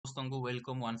समस्त को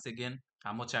welcome once again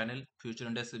आम चैनल फ्यूचर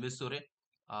इंडिया सिविल रे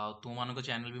तुम मान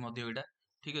चैनल भी मध्य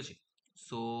ठीक अच्छे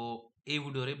सो ये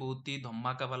वीडियो रे बहुत ही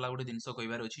धमाका वाला गोटे जिनस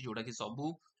कहार अच्छी जोटा कि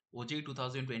सबू ओजेई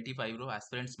 2025 रो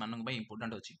एस्पिरेंट्स मान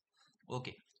इंपोर्टेंट अच्छी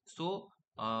ओके सो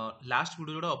लास्ट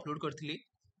वीडियो जोटा अपलोड करी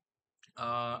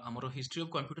आमर हिस्ट्री ऑफ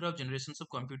कंप्यूटर और जनरेशंस ऑफ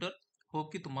कंप्यूटर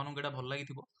होप कि तुमको यहाँ भल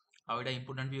लगी आईटा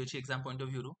इंपोर्टेंट भी अच्छी एग्जाम पॉइंट ऑफ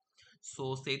व्यू रू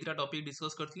सो से टॉपिक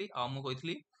डिस्कस करी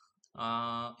मुझे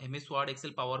MS word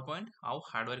Excel power point आउ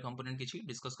हार्डवेयर कंपोनेंट किसी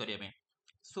डिस्कस करने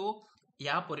सो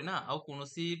या पर ना आउ कौन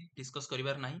डिस्कस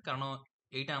करार ना कारण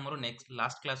यहाँ आमर नेक्स्ट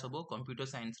लास्ट क्लास हम कंप्यूटर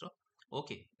साइंस रो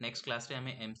ओके नेक्स्ट क्लास रे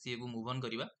हमें एमसीए को मूव ऑन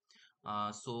करवा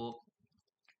सो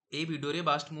ए वीडियो रे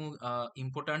बास्ट मु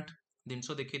इंपोर्टेंट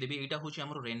जिनस देखदेवी यहाँ हूँ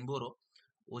आम रेनबो रो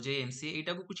ओजे एमसीए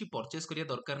यहाँ को कुछ परचेस करिया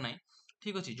दरकार ना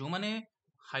ठीक अच्छे जो मैंने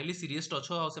हाईली सीरीयस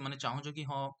अच्छो से चाहूँ कि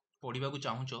हाँ पढ़ा को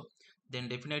चाहूँ देन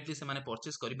डेफिनेटली से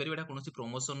परचेस करेंगे कौन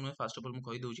प्रमोशन नुहे फास्ट अफ ऑल मुझे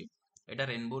कहीदे यहाँ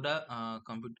रेनबोटा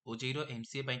ओजेई रो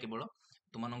एमसीए केवल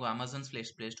तुमको आमाजन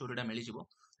प्ले स्टोर यहाँ मिल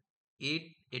जाए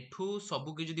एठू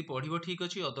सबू कि जब पढ़ ठीक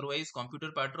अच्छे अदरवाइज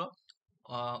कंप्यूटर पार्ट रो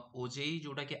ओजेई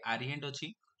जोटा कि आरिएंट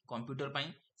अच्छी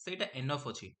कंप्यूटर सेटा एनफ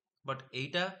अच्छी बट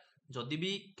एटा जदि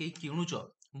भी कहीं किणुच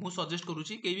मु सजेस्ट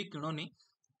करुच्ची कहीं भी किणनी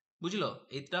बुझल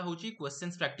यहाँ हूँ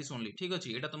क्वेश्चंस प्रैक्टिस ओनली ठीक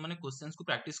अच्छे यहाँ तुमने क्वेश्चंस को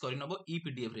प्रैक्टिस करनब ई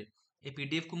पीडीएफ रे ए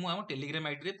पीडीएफ को मुझे टेलीग्राम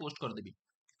आईडी रे post करदेवी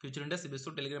future India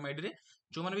civil Telegram ID रे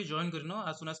जो मैंने भी join Karan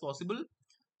as soon as possible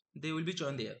they will be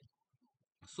join there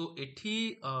so एठी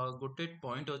गोटे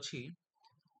पॉइंट अच्छी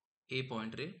ए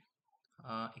पॉइंट रे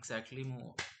एक्जैक्टली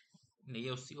मु नहीं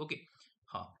आसी ओके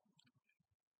हाँ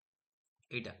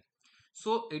एटा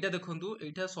सो एटा देखंतु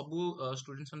एटा सबू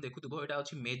स्टूडेंट्स मैंने देखुथिबो एटा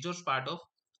अछि major part of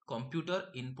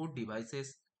computer input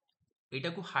devices एटा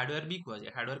को हार्डवेयर भी कह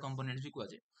जाए हार्डवेयर कंपोनेंट्स भी कह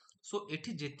जाए सो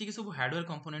एठी जेतिक सब हार्डवेयर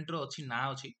कंपोनेंट रो अछि ना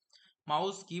अछि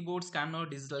mouse keyboard scanner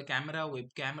digital camera web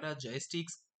camera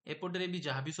joysticks एपटे भी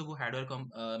जहाँ भी सब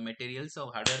हार्डवेयर मटेरियल्स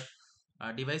और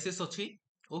हार्डवेयर डिवाइसेस अच्छी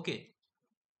ओके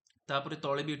तापर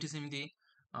तले भी एठी सेमती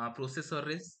प्रोसेसर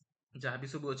रे जहाँ भी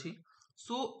सब अच्छी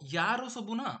सो यार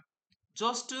सबू ना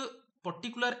जस्ट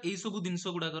पर्टिकुलर यही सब जिनस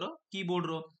गुड़ाकर कीबोर्ड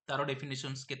रो तार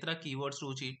डेफिनेशंस केतरा कीवर्ड्स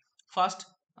रोची फर्स्ट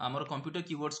आमर कंप्यूटर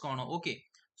कीवर्ड्स कौन ओके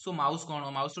सो माउस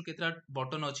कौन माउस रो केतरा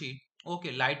बटन अच्छी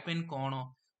ओके लाइट पेन कौन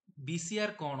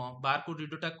बीसीआर कौन बारकोड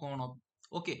रीडरटा कौन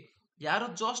ओके यार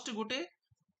जस्ट गोटे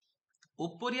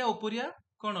उपरिया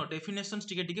कौन डेफिनेशंस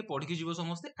टिके टिके पढ़ी जीव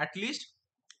समस्ते एटलिस्ट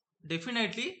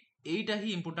डेफिनेटली एटा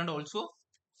ही इंपोर्टेंट आल्सो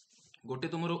गोटे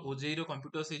तुम ओजेई रो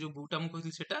कंप्यूटर से जो बुकटा मु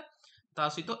कहली सेटा ता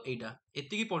सहित एटा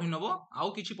एतिकी पढ़ी नब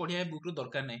आउ किछि पढ़िया बुक रो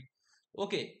दरकार नै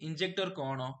ओके इंजेक्टर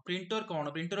कौन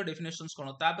प्रिंटर डेफिनेशंस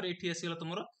कौन तापर एठी आसीगला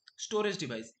तुमरो स्टोरेज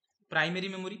डिवाइस प्राइमरी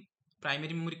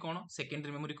मेमोरी कौन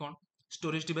सेकेंडरी मेमोरी कौन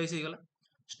स्टोरेज डिवाइस हो गला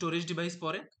स्टोरेज डिवाइस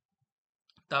पर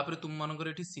तापर तुम मानकर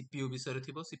एठी सीपीयू विषय रे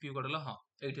थिबो सीपीयू कटला हां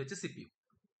एठी अछि सीपीयू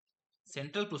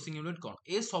सेंट्रल प्रोसेसिंग यूनिट कौन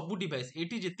ए सबू डिवाइस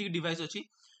एठी जेतिक डिवाइस अछि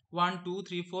 1 2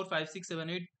 3 4 5 6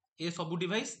 7 8 ए सबू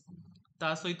डिवाइस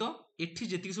ता सहित एठी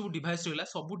जेतिक सब डिवाइस रहला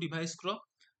सबू डिवाइस रो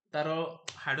तार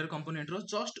हार्डवेयर कंपोनेंट रो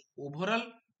जस्ट ओवरऑल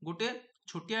गोटे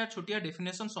छोटिया छोटिया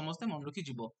डेफिनेशन समस्त मन रखी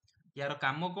जीव यार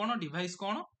काम कौन डिवाइस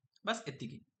कौन बस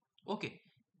एतिकी ओके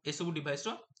ए सब डिवाइस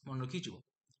रो मन रखी जीव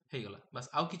गला बस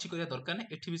आउ किछि करिया दरकार नै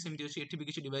एठी भी सेमती अछि एठी भी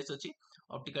किछि डिवाइस अछि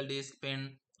ऑप्टिकल डिस्क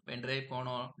पेन ड्राइव कौन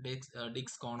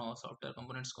डिस्क कौन सॉफ्टवेयर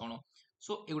कंपोनेंट्स कौन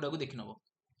सो एगुडा को देखि नबो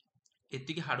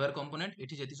एतिकी हार्डवेयर कंपोनेंट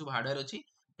एठी जेति सब हार्डवेयर अछि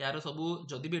यार सबू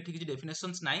जदि भी एठी किछि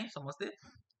डेफिनेशंस नाही समस्ते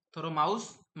थोर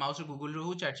माउस गूगल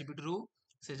रो चैट जीपीटी रो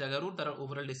से जगह रो तार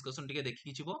ओवरऑल डिस्कशन टिके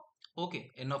देखि छिबो ओके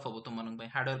एनफ हबो तुम मानन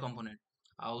हार्डवेयर कंपोनेंट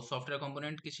आउ सॉफ्टवेयर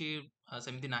कंपोनेंट किछि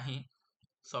सेमती नाही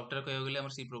सॉफ्टवेयर कह गले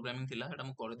हमर सी प्रोग्रामिंग थिला सेटा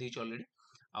मु कर देछि ऑलरेडी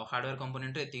आ हार्डवेयर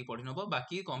कंपोनेंट रे एतिकी पढि नबो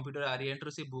बाकी कंप्यूटर आरिएंट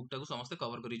रो से बुक टाको समस्त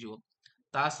कवर करि जिवो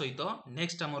ता सहित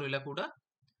नेक्स्ट हमर इला कोडा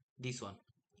this one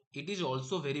it is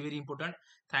also very very important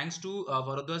thanks to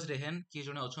वरद्वाज रेहन किए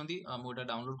जने अछंती मोटा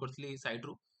डाउनलोड करथिली साइट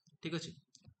रू ठीक अछि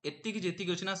एतिकी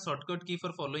जेतिकी अछि ना शॉर्टकट की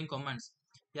फॉर फॉलोइंग कमांड्स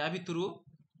या भितरु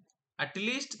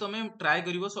एटलीस्ट तमे ट्राई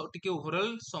करिवो टिके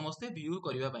ओवरऑल समस्त व्यू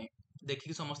करिवा पई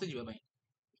देखि समस्त जीवा पई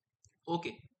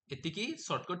ओके एतिकी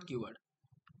शॉर्टकट कीवर्ड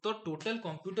तो टोटल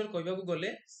कंप्यूटर कहबा को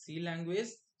गले सी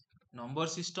language number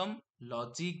system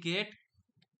logic gate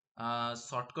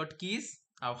shortcut keys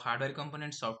आउ hardware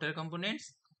component software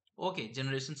components okay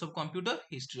generations of computer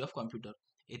history of computer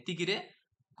एतिकी रे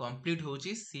कंप्लीट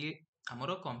होची सी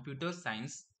हमरो कंप्यूटर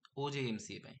साइंस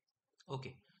ओजेएमसीए पई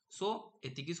ओके सो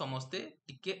एतिकी समस्ते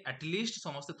टिके एटलीस्ट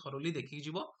समस्ते थरोली देखि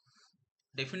जीवो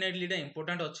डेफिनेटली एटा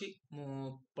इंपोर्टेंट अछि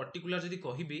मु पर्टिकुलर जदी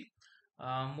कहिबी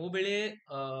मो बेले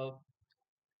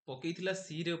पकेइथिला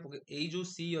सी रे एई जो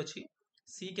सी अछि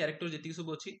सी कैरेक्टर जेतिकी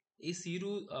सब अछि ए सी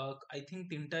रु आई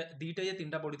थिंक दीटा या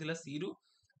तीनटा पड़ीथिला सी रु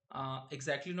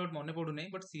एक्जाक्टली नॉट मने पड़ू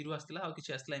नहीं बट सी रु आसला आ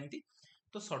किछि आसला एमती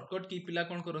तो शॉर्टकट की पिला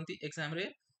कोन करंती एग्जाम रे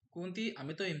कहती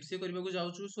आमे तो एमसीए करबा को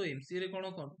जाउछु सो एमसीए रे कोन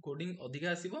कोडिंग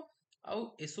अधिका आसीबो आउ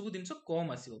एसबु जिनस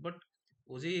कम आसीबो बट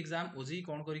ओजेई एग्जाम ओजेई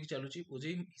कोन करिक चालुची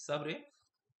ओजेई हिसाब रे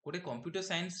गोटे कंप्यूटर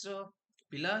साइंस रो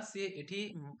पिला से एठी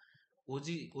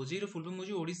ओजेई रो फुल फॉर्म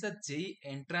होची ओडिसा जेई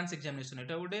एंट्रांस एग्जामिनेशन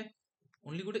एटा गोटे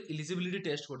ओनली गोटे एलिजिबिलिटी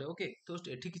टेस्ट गोटे ओके तो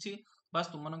एठी किछि बास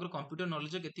तुम मानकर कंप्यूटर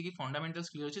नॉलेज केति की फंडामेंटल्स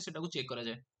क्लियर अछि सेटा को चेक करा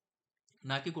जाय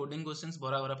ना कि कोडिंग क्वेश्चंस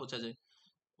भरा भरा पूछा जाए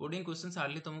कोडिंग क्वेश्चंस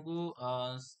हार्डली तुमको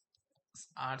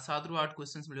 7 ରୁ 8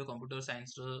 क्वेश्चंस मिलियो कंप्यूटर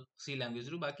साइंस रो सी लैंग्वेज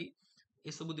रू बाकी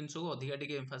ए सब जिनस को अधिका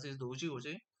टिके एम्फासिस दउची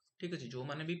होचे ठीक अछि जो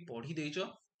माने भी पढ़ी देइचो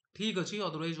ठीक अछि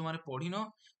अदरवाइज जो माने पढ़िनो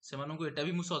सेमानन को एटा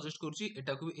भी मु सजेस्ट करूची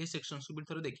एटा को ए सेक्शंस को भी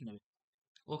थोड़े देखि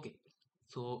नेबे ओके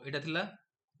सो एटा थिला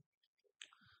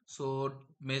so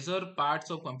major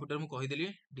parts of computer मु कहि देली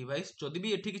डिवाइस जदि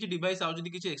भी एठी किछि डिवाइस आ जदि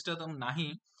किछि एक्स्ट्रा तम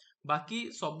नाही बाकी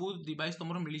सबु डिवाइस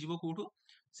तमरो मिली जिवो कोठु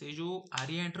से जो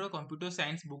आर्यंट रो कंप्यूटर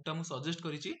साइंस बुक टा मु सजेस्ट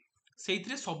करिछि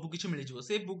सेइथरे सब किछि मिली जिवो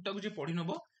से बुक टा को जे पढि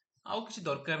नबो आउ किछि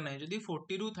दरकार नाही जदि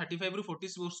 40 ରୁ 35 ରୁ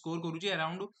 40 स्कोर करूछि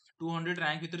अराउंड 200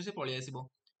 रैंक भीतर से पळि आसीबो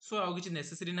सो आउ किछि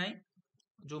नेसेसरी नाही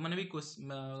जो माने भी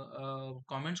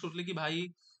कमेंट्स करथले कि भाई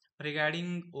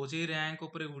रिगार्डिंग ओजे रैंक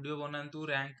ऊपर वीडियो बनातु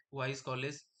रैंक वाइज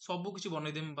कॉलेज सब किछि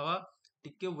बनै देम बाबा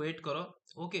टिके वेट करो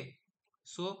ओके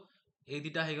सो ए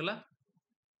दिटा हे गला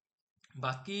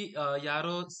बाकी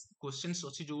यार क्वेश्चंस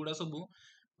अछि जोगुडा सब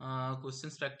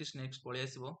क्वेश्चंस प्रैक्टिस नेक्स्ट पळे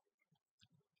आसीबो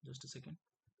जस्ट अ सेकंड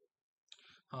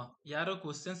हाँ यार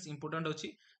क्वेश्चंस इंपोर्टेंट अछि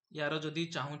यार जदि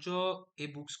चाहुचो ए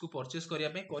बुक्स को परचेस करिया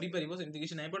पे करि परिबो सेमति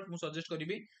किछि नाही बट मु सजेस्ट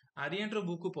करिबी आर्यंट रो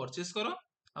बुक को परचेस करो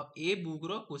आ a book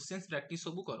row questions practice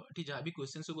सब करो एठी जहां भी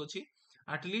क्वेश्चन सब अछि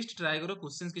एटलीस्ट ट्राई करो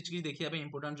क्वेश्चंस किछि किछि देखिया पे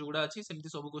इंपोर्टेंट जोगुडा अछि सेमति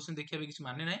सब क्वेश्चन देखिया पे किछि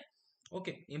माने नाही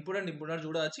ओके इंपोर्टेंट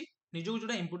जोगुडा अछि निजो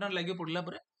जोडा इंपोर्टेंट लागियो पढला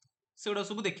परे सेगुडा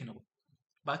सब देखि नबो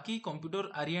बाकी कंप्यूटर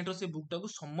आर्यंट रो से बुक टा को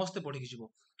समस्त पढि कि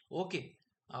जिवो ओके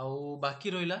आउ बाकी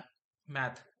रहिला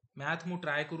मैथ मैथ मु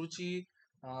ट्राई करूची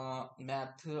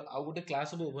मैथ आउ गोटे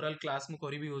क्लास अब ओवरऑल क्लास मु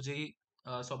करिवि हो जेई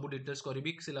सब डिटेल्स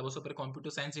करिवि सिलेबस ऊपर कंप्यूटर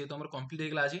साइंस ये तो हमर कंप्लीट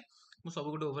हेगला आज मु सब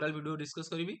गोटे ओवरऑल वीडियो डिस्कस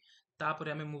करिवि तापर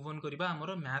हमें मूव ऑन करबा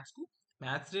हमर मैथ्स को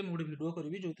मैथ्स रे मु गोटे वीडियो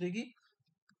करिवि जोथरे कि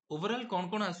ओवरऑल कोन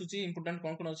कोन आसुची इंपोर्टेंट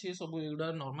कोन कोन अछि सब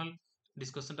एगुडा नॉर्मल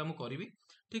डिस्कशन टा मु करिवि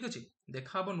ठीक अछि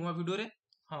देखा हबो नुवा वीडियो रे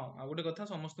हां आ गोटे कथा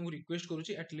समस्त को रिक्वेस्ट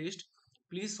करूची एटलीस्ट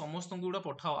प्लीज समस्त को गुडा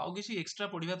पठाओ आउ किछि एक्स्ट्रा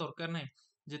पढिबा दरकार नाही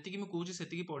जेति कि मु कहूची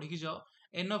सेति कि पढि कि जाओ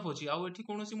एनफ अछि आउ एठी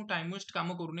कोनोसी मु टाइम वेस्ट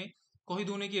काम करूने कहि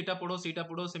दोने कि एटा पढो सेटा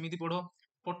पढो सेमिति पढो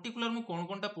पर्टिकुलर मु कोन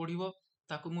कोनटा पढिबो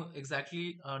ताकू मु एक्जेक्टली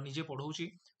निजे पढौची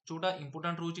जोटा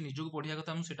इंपोर्टेंट रहउची निजो को पढिया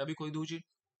कथा मु सेटा भी कहि दोउची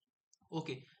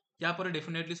ओके या पर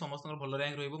डेफिनेटली समस्त भल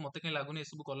रैंक रहइबो मते कहीं लागुनी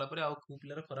एसबु कला परे आउ को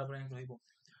प्लेयर खराब रैंक रहइबो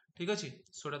ठीक अछि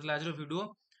सोडा तला आज रो वीडियो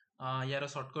यार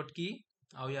शॉर्टकट की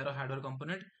आउ यार हार्डवेयर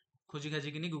कंपोनेंट खोजी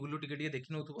खाजी किनी गूगल टिके टिके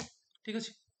देखि नउथबो ठीक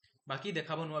अछि बाकी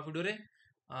देखाबो नुवा वीडियो रे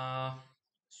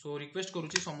सो रिक्वेस्ट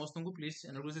करूची समस्त को प्लीज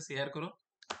चैनल को से शेयर करो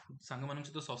सांग मानन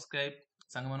सहित सब्सक्राइब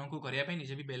सांग मानन को करिया पे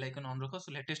निजे भी बेल आइकन ऑन रखो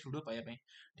सो लेटेस्ट वीडियो पाया पे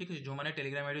ठीक है जो माने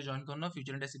टेलीग्राम आईडी जॉइन करनो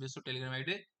future India CBS Telegram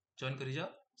ID join करि जाओ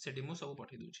सेठी मु सब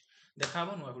पठै दोची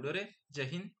देखाबो नुवा वीडियो रे जय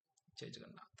हिंद जय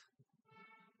जगन्नाथ।